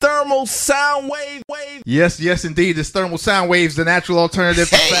Thermal Sound Wave. Yes, indeed. It's Thermal Sound Waves, the natural alternative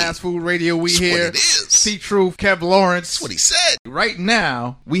to fast food radio. We here. What it is. C-Truth, Kev Lawrence. That's what he said. Right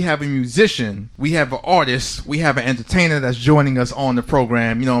now, we have a musician, we have an artist, we have an entertainer that's joining us on the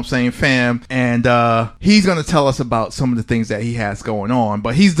program, you know what I'm saying, fam? And he's going to tell us about some of the things that he has going on.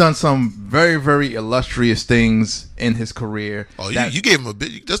 But he's done some very, very illustrious things in his career. Oh, you gave him a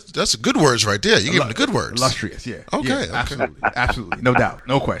bit. That's good words right there. You gave him the good words. Illustrious, yeah. Okay, yeah, absolutely. No doubt.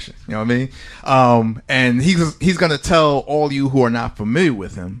 No question. You know what I mean? And he's going to tell all you who are not familiar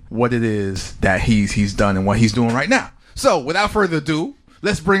with him what it is that he's done and what he's doing right now. So, without further ado,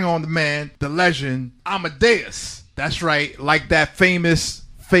 let's bring on the man, the legend, Amadeus. That's right, like that famous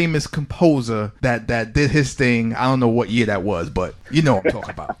composer that did his thing. I don't know what year that was, but you know what I'm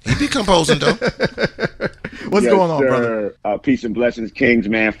talking about. He be composing, though. What's going on, brother? Peace and blessings, Kings,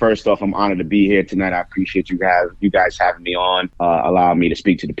 man. First off, I'm honored to be here tonight. I appreciate you guys having me on, allowing me to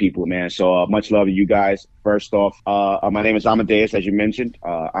speak to the people, man. So much love to you guys. First off, my name is Amadeus, as you mentioned.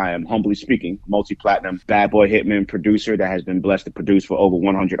 I am, humbly speaking, multi-platinum bad boy hitman producer that has been blessed to produce for over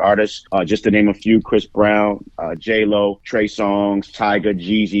 100 artists. Just to name a few: Chris Brown, J-Lo, Trey Songz, Tyga,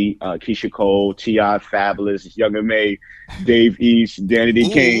 Jeezy, Keisha Cole, T.I., Fabulous, Young M.A., Dave East, Danny D.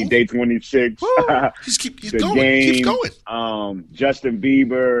 Kane, Day 26. Keeps going. Justin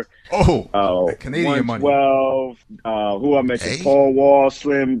Bieber. Canadian money. 112. Who I mentioned? Paul Wall,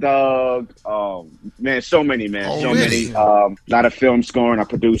 Slim Doug. Man, so many, man. Already. A lot of film scoring. I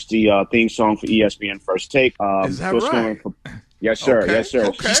produced the theme song for ESPN First Take. Is that right? Yes, sir. Okay. Yes, sir.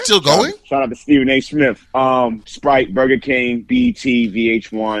 Okay. He's still going? Shout out to Stephen A. Smith. Sprite, Burger King, BT,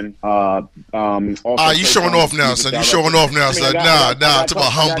 VH1. You showing off now, son. You showing off now, son. Nah. Talk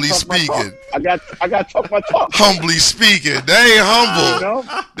about humbly speaking. I got to talk my talk. Humbly speaking. They ain't humble.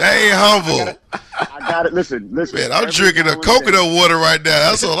 They ain't humble. I got it. Listen. Man, I'm drinking a coconut water right now.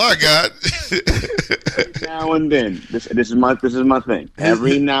 That's all I got. Every now and then, this is my thing.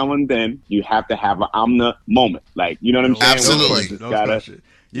 Every now and then, you have to have an Amna moment. Like, you know what I'm saying? Absolutely.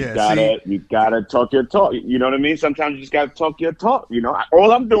 You gotta talk your talk. You know what I mean? Sometimes you just gotta talk your talk. You know,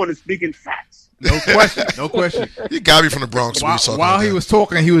 all I'm doing is speaking facts. No question. You gotta be from the Bronx. While he was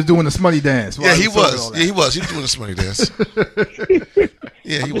talking, he was doing the smutty dance. Yeah, he was. He was doing the smutty dance.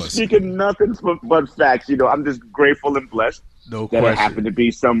 Yeah, he was. Speaking nothing but facts. You know, I'm just grateful and blessed. No that question. It happened to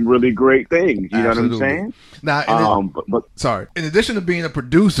be some really great things. You know what I'm saying? Now, in addition to being a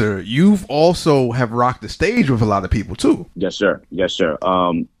producer, you've also have rocked the stage with a lot of people too. Yes, sir.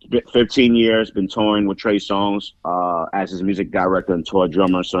 15 years, been touring with Trey Songz as his music director and tour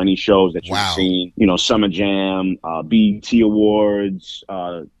drummer. So any shows that you've seen, you know, Summer Jam, BET Awards,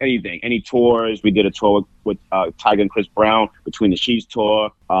 anything, any tours. We did a tour with Tyga and Chris Brown, Between the Sheets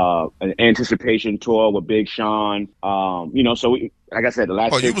tour, an Anticipation tour with Big Sean. You know, so like I said, the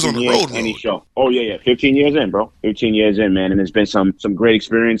last 15 years, any show. Oh, yeah. 15 years in, bro. 15 years in, man. And there's been some great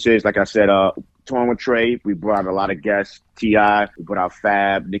experiences. Like I said, touring with Trey, we brought a lot of guests. T.I., we put out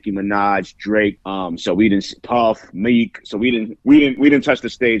Fab, Nicki Minaj, Drake. So we didn't Puff, Meek. So we didn't touch the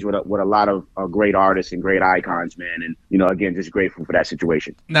stage with a lot of great artists and great icons, man. And you know, again, just grateful for that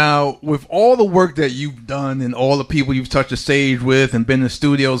situation. Now, with all the work that you've done and all the people you've touched the stage with and been in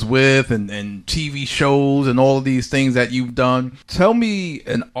studios with and TV shows and all of these things that you've done, tell me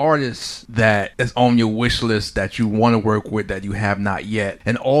an artist that is on your wish list that you want to work with that you have not yet,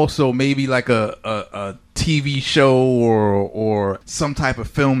 and also maybe like a TV show or some type of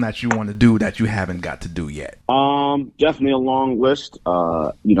film that you want to do that you haven't got to do yet. Definitely a long list.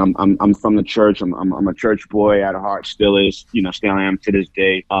 You know, I'm from the church. I'm a church boy at heart. Still am to this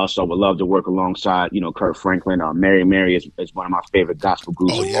day. So would love to work alongside, you know, Kurt Franklin. Mary is one of my favorite gospel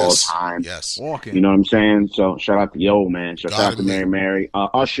groups of all time. Yes. Walking. You know what I'm saying? So shout out to man. Shout out to Mary.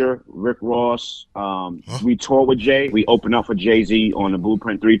 Usher, Rick Ross. We toured with Jay. We opened up for Jay-Z on the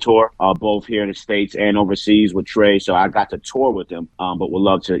Blueprint 3 tour, both here in the States and overseas with Trey. So I got to tour with him, but would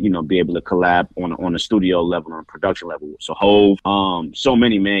love to, you know, be able to collab on a studio level, on a production level. So Hove, so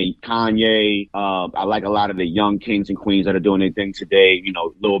many, man. Kanye. I like a lot of the young kings and queens that are doing their thing today. You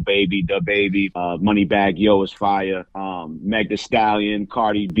know, Lil Baby, Da Baby, Moneybagg Yo is fire. Meg Thee Stallion,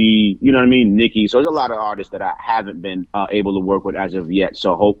 Cardi B. You know what I mean? Nicki. So there's a lot of artists that I haven't been able to work with as of yet.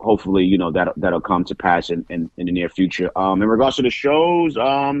 So hopefully, you know, that'll come to pass in the near future. In regards to the shows,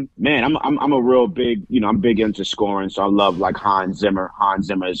 man, I'm a real big, you know, I'm big into scoring. So I love like Hans Zimmer. Hans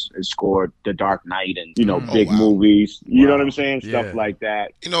Zimmer has scored The Dark Knight and, you know, big movies. You know what I'm saying? Stuff like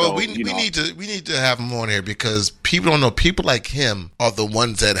that. You know, so, we need to have him on here because people don't know. People like him are the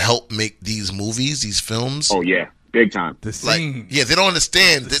ones that help make these movies, these films. Oh yeah, big time. The scene. Like, yeah, they don't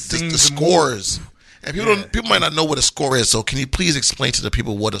understand the scores. And people might not know what a score is. So can you please explain to the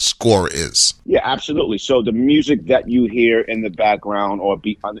people what a score is? Yeah, absolutely. So the music that you hear in the background or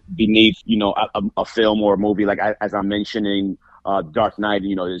beneath, a film or a movie, like as I'm mentioning, Dark Knight,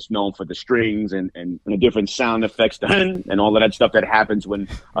 is known for the strings and the different sound effects and all of that stuff that happens when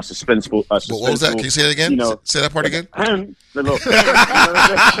a suspenseful. What was that? Can you say it again? Say that part again.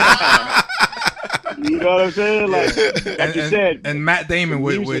 You know what I'm saying? Like you said. And Matt Damon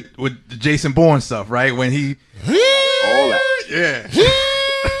with the Jason Bourne stuff, right? When he all that. Yeah.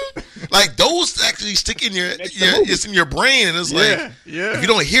 Like those actually stick in it's in your brain, and it's like if you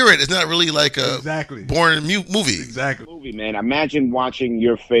don't hear it, it's not really like a Bourne movie. Exactly. Movie, man. Imagine watching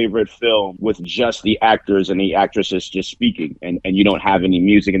your favorite film with just the actors and the actresses just speaking, and you don't have any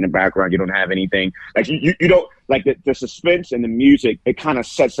music in the background. You don't have anything. Like you don't. Like the suspense and the music, it kind of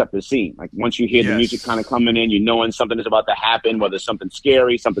sets up the scene. Like once you hear the music kind of coming in, knowing something is about to happen, whether it's something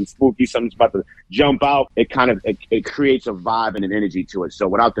scary, something spooky, something's about to jump out. It creates a vibe and an energy to it. So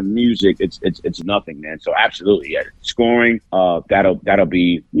without the music, it's nothing, man. So absolutely, yeah. Scoring, that'll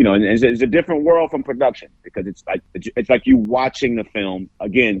be, and it's a different world from production because it's like you watching the film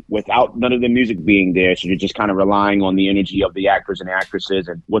again without none of the music being there. So you're just kind of relying on the energy of the actors and actresses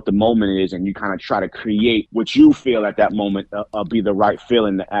and what the moment is, and you kind of try to create what you feel at that moment be the right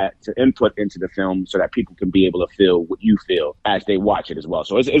feeling to input into the film so that people can be able to feel what you feel as they watch it as well.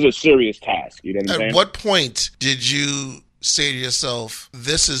 So it's a serious task. You know what I'm saying? At what point did you say to yourself,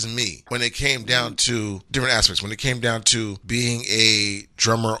 this is me, when it came down to different aspects, when it came down to being a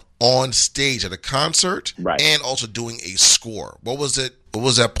drummer on stage at a concert and also doing a score? What was it? What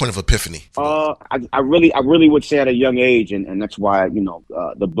was that point of epiphany? I really would say at a young age, and that's why,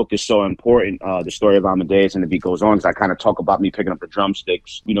 the book is so important, the story of Amadeus, and the beat goes on, because I kind of talk about me picking up the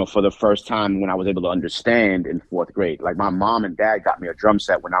drumsticks, for the first time when I was able to understand in fourth grade. Like my mom and dad got me a drum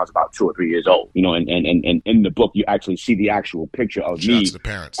set when I was about 2 or 3 years old, and in the book, you actually see the actual picture of me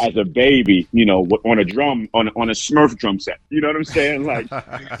as a baby, on a drum, on a Smurf drum set. You know what I'm saying? Like,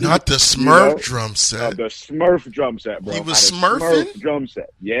 not the Smurf drum set. The Smurf drum set, bro. He was Smurfing? Drum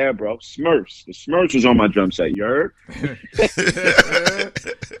set. Yeah, bro. Smurfs. The Smurfs was on my drum set. You heard?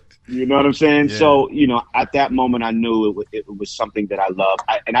 You know what I'm saying? Yeah. So, at that moment, I knew it was something that I loved.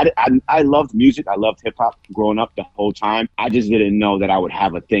 I loved music. I loved hip hop growing up the whole time. I just didn't know that I would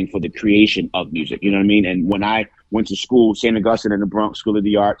have a thing for the creation of music. You know what I mean? And when I went to school, St. Augustine in the Bronx School of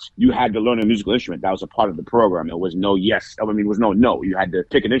the Arts, you had to learn a musical instrument. That was a part of the program. It was no. You had to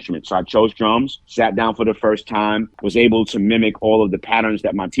pick an instrument. So I chose drums, sat down for the first time, was able to mimic all of the patterns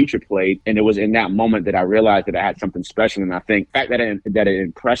that my teacher played. And it was in that moment that I realized that I had something special. And I think the fact that it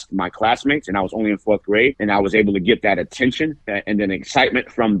impressed my classmates, and I was only in fourth grade, and I was able to get that attention and then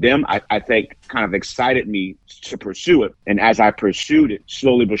excitement from them, I think kind of excited me to pursue it. And as I pursued it,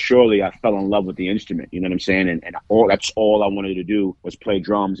 slowly but surely, I fell in love with the instrument. You know what I'm saying? And that's all I wanted to do was play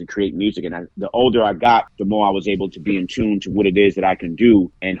drums and create music. And the older I got, the more I was able to be in tune to what it is that I can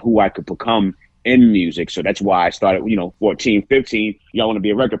do and who I could become in music. So that's why I started, 14, 15, I want to be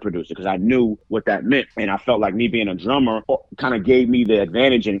a record producer, because I knew what that meant. And I felt like me being a drummer kind of gave me the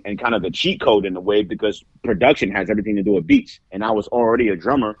advantage and kind of the cheat code in a way, because production has everything to do with beats. And I was already a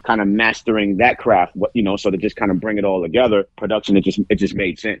drummer, kind of mastering that craft, so to just kind of bring it all together, production, it just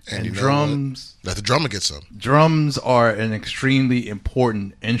made sense. And drums. Let the drummer get some. Drums are an extremely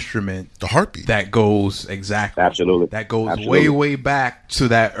important instrument. The heartbeat. That goes, exactly. Absolutely. That goes way, way back to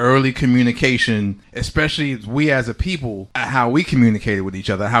that early communication, especially we as a people, how we communicated with each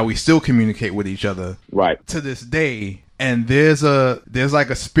other, how we still communicate with each other right to this day. And there's like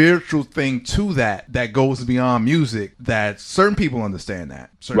a spiritual thing to that goes beyond music, that certain people understand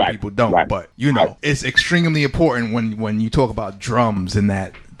that, certain people don't. But it's extremely important when you talk about drums and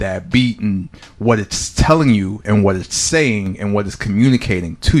that beat and what it's telling you and what it's saying and what it's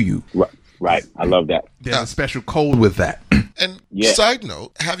communicating to you. Right. I love that. There's a special code with that. And side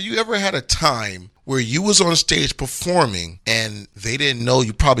note, have you ever had a time where you was on stage performing and they didn't know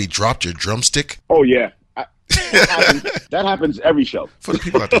you probably dropped your drumstick? Oh, yeah. That happens every show. For the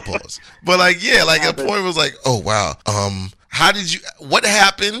people at the pause. But a point was like, oh, wow. What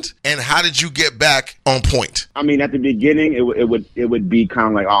happened and how did you get back on point? I mean, at the beginning, it would be kind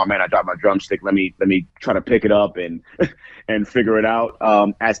of like, oh man, I dropped my drumstick. Let me try to pick it up and figure it out.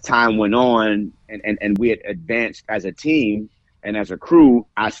 As time went on and we had advanced as a team, And as a crew,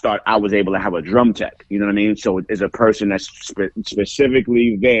 I was able to have a drum tech, you know what I mean? So it's a person that's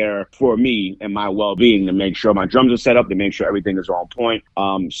specifically there for me and my well-being to make sure my drums are set up, to make sure everything is on point.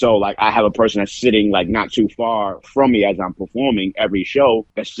 So like I have a person that's sitting like not too far from me as I'm performing every show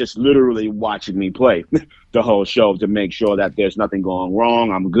that's just literally watching me play the whole show to make sure that there's nothing going wrong.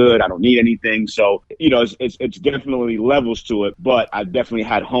 I'm good. I don't need anything. So, you know, it's definitely levels to it, but I definitely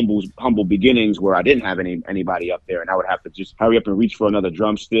had humble beginnings where I didn't have anybody up there, and I would have to just hurry up and reach for another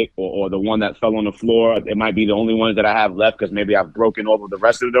drumstick or the one that fell on the floor. It might be the only ones that I have left because maybe I've broken over the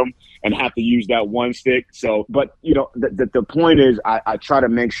rest of them and have to use that one stick. So, but you know, the point is I try to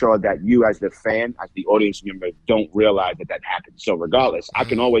make sure that you as the fan, as the audience member, don't realize that happens. So regardless, I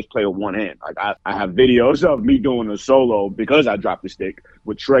can always play with one hand. Like I have videos of me doing a solo because I dropped the stick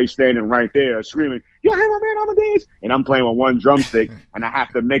with Trey standing right there screaming, "Yo, hey, my man, Amadeus!" And I'm playing with one drumstick, and I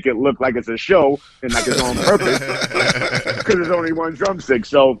have to make it look like it's a show and like it's on purpose because there's only one drumstick.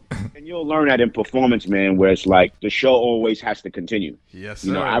 So, and you'll learn that in performance, man, where it's like the show always has to continue. Yes, sir.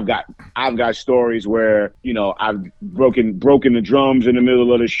 You know, I've got stories where, you know, I've broken the drums in the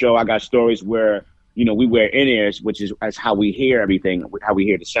middle of the show. I got stories where, you know, we wear in-ears, which is how we hear everything, how we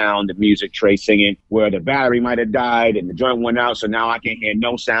hear the sound, the music, Trey singing, where the battery might have died and the joint went out, so now I can't hear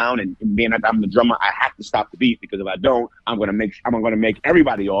no sound. And being that I'm the drummer, I have to stop the beat, because if I don't, I'm gonna make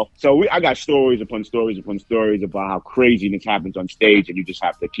everybody off. So I got stories upon stories upon stories about how craziness happens on stage, and you just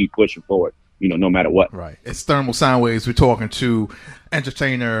have to keep pushing forward, you know, no matter what. Right. It's Thermal Soundwaves. We're talking to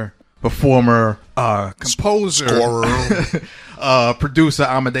entertainer, performer, composer, scorer, producer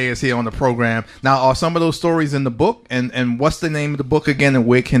Amadeus here on the program. Now, are some of those stories in the book? And what's the name of the book again, and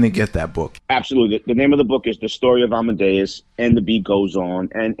where can they get that book? Absolutely. The name of the book is The Story of Amadeus, and the beat goes on.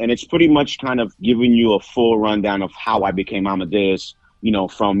 And it's pretty much kind of giving you a full rundown of how I became Amadeus, you know,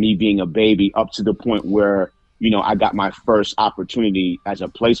 from me being a baby up to the point where, you know, I got my first opportunity as a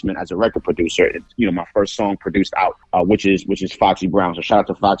placement as a record producer. You know, my first song produced out, which is Foxy Brown. So shout out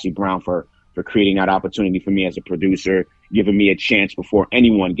to Foxy Brown for creating that opportunity for me as a producer, giving me a chance before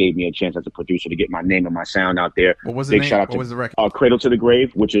anyone gave me a chance as a producer to get my name and my sound out there. What was the name? What was the record? Cradle to the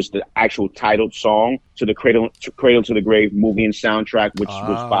Grave, which is the actual titled song to the Cradle to the Grave movie and soundtrack, which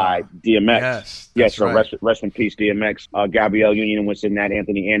was by DMX. Yes, so right. Rest in peace, DMX. Gabrielle Union was in that,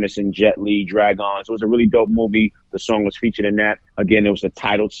 Anthony Anderson, Jet Li, Dragon. So it was a really dope movie. The song was featured in that. Again, it was the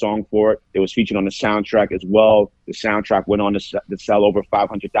titled song for it. It was featured on the soundtrack as well. The soundtrack went on to sell over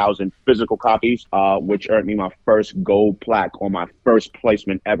 500,000 physical copies, which earned me my first gold plaque on my first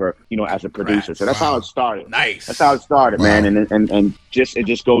placement ever, you know, as a producer. So that's how it started. Nice. That's how it started, man. And it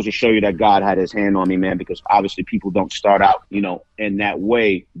just goes to show you that God had his hand on me, man, because obviously people don't start out, you know, in that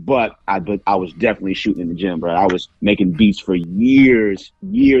way. But I was definitely shooting in the gym, bro. I was making beats for years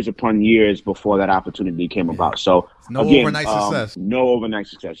upon years before that opportunity came about. So overnight success. No overnight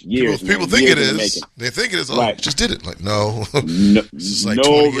success. Years. People think it is. They think it is. Oh, right. Just did it. Like, no. This is like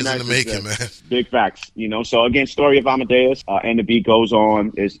 20 years in the making, man. Big facts. You know, so again, Story of Amadeus, and the beat goes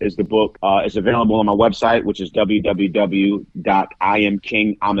on is the book. It's available on my website, which is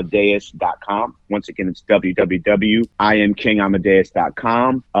www.iamkingamadeus.com. Once again, it's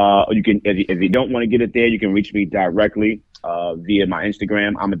www.iamkingamadeus.com. You can, if you don't want to get it there, you can reach me directly via my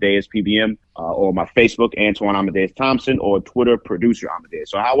Instagram, Amadeus PBM, or my Facebook, Antoine Amadeus Thompson, or Twitter, Producer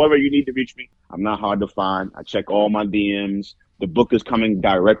Amadeus. So however you need to reach me, I'm not hard to find. I check all my DMs. The book is coming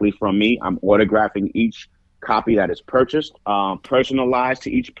directly from me. I'm autographing each copy that is purchased, personalized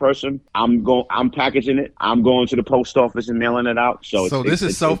to each person. I'm packaging it. I'm going to the post office and mailing it out. So this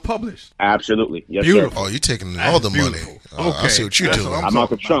is self-published. Absolutely. Yes, beautiful. sir. Oh, you're taking all the money. Okay. I see what you're doing. I'm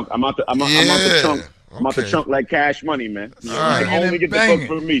out the trunk. I'm out the trunk. I'm out the trunk like Cash Money, man. All right. Only get the book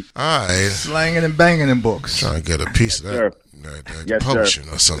from me. All right. Slanging and banging in books. Trying to get a piece of that. Sir. Yes, publishing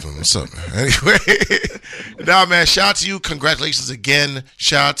or something. Anyway, nah, man, shout out to you. Congratulations again.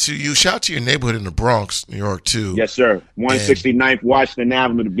 Shout out to you. Shout out to your neighborhood in the Bronx, New York, too. Yes, sir. 169th Washington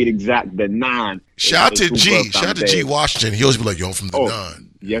Avenue, to be exact, the 9. Shout out to G. Shout out to G. Washington. He always be like, yo, I'm from the 9.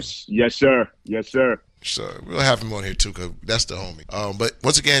 Yes, sir. Yes, sir. So we'll have him on here, too, because that's the homie. But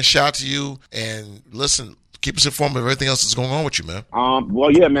once again, shout out to you. And listen, keep us informed of everything else that's going on with you, man. Well,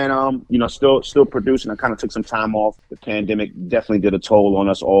 yeah, man. You know, still producing. I kind of took some time off. The pandemic definitely did a toll on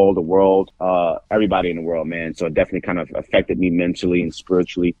us all, the world, everybody in the world, man. So it definitely kind of affected me mentally and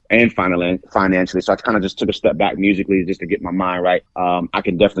spiritually and financially. So I kind of just took a step back musically just to get my mind right. I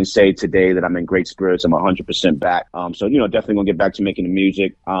can definitely say today that I'm in great spirits. I'm 100% back. So, you know, definitely gonna get back to making the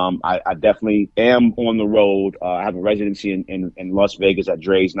music. I definitely am on the road. I have a residency in Las Vegas at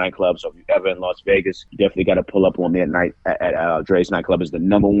Dre's nightclub. So if you're ever in Las Vegas, you definitely got to pull up on me at night at Dre's nightclub. Is the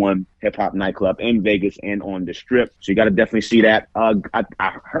 #1 hip hop nightclub in Vegas and on the Strip. So you got to definitely see that. I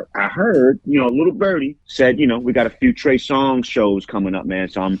heard, Little Birdie said, we got a few Trey Songz shows coming up, man.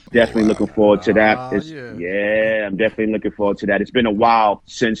 So I'm definitely looking forward to that. I'm definitely looking forward to that. It's been a while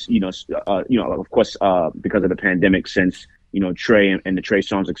since, of course, because of the pandemic, since Trey and the Trey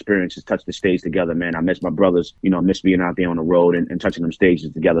Songz experience has touched the stage together, man. I miss my brothers, I miss being out there on the road and touching them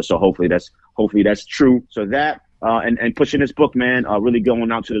stages together. So hopefully that's true. So that, and pushing this book, man, really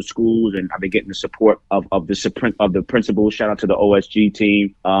going out to the schools, and I've been getting the support of the principals. Shout out to the OSG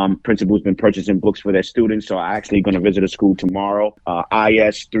team. Principals been purchasing books for their students. So I'm actually going to visit a school tomorrow,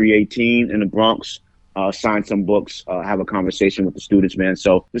 IS 318 in the Bronx. Sign some books, have a conversation with the students, man.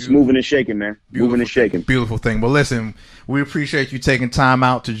 So just moving and shaking, man. Moving and shaking. Beautiful thing. Well, listen, we appreciate you taking time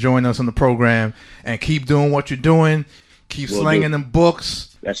out to join us on the program, and keep doing what you're doing. Keep slinging them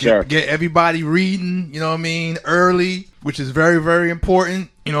books. Yes, sir. Get everybody reading, early, which is very, very important.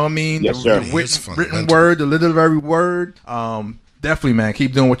 Yes, sir. The written word, the literary word. Definitely, man.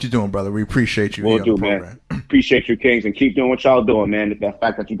 Keep doing what you're doing, brother. We appreciate you. Will do, man. Appreciate you, Kings, and keep doing what y'all doing, man. The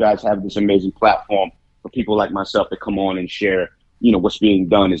fact that you guys have this amazing platform for people like myself to come on and share, what's being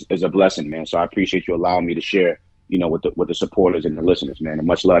done is a blessing, man. So I appreciate you allowing me to share, with the supporters and the listeners, man. And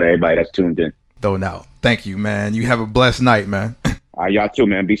much love to everybody that's tuned in. No doubt. Thank you, man. You have a blessed night, man. All right, y'all too,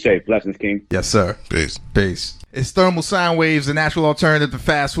 man. Be safe. Blessings, King. Yes, sir. Peace. It's Thermal Sound Waves, the natural alternative to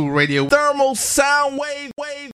fast food radio. Thermal Sound Wave.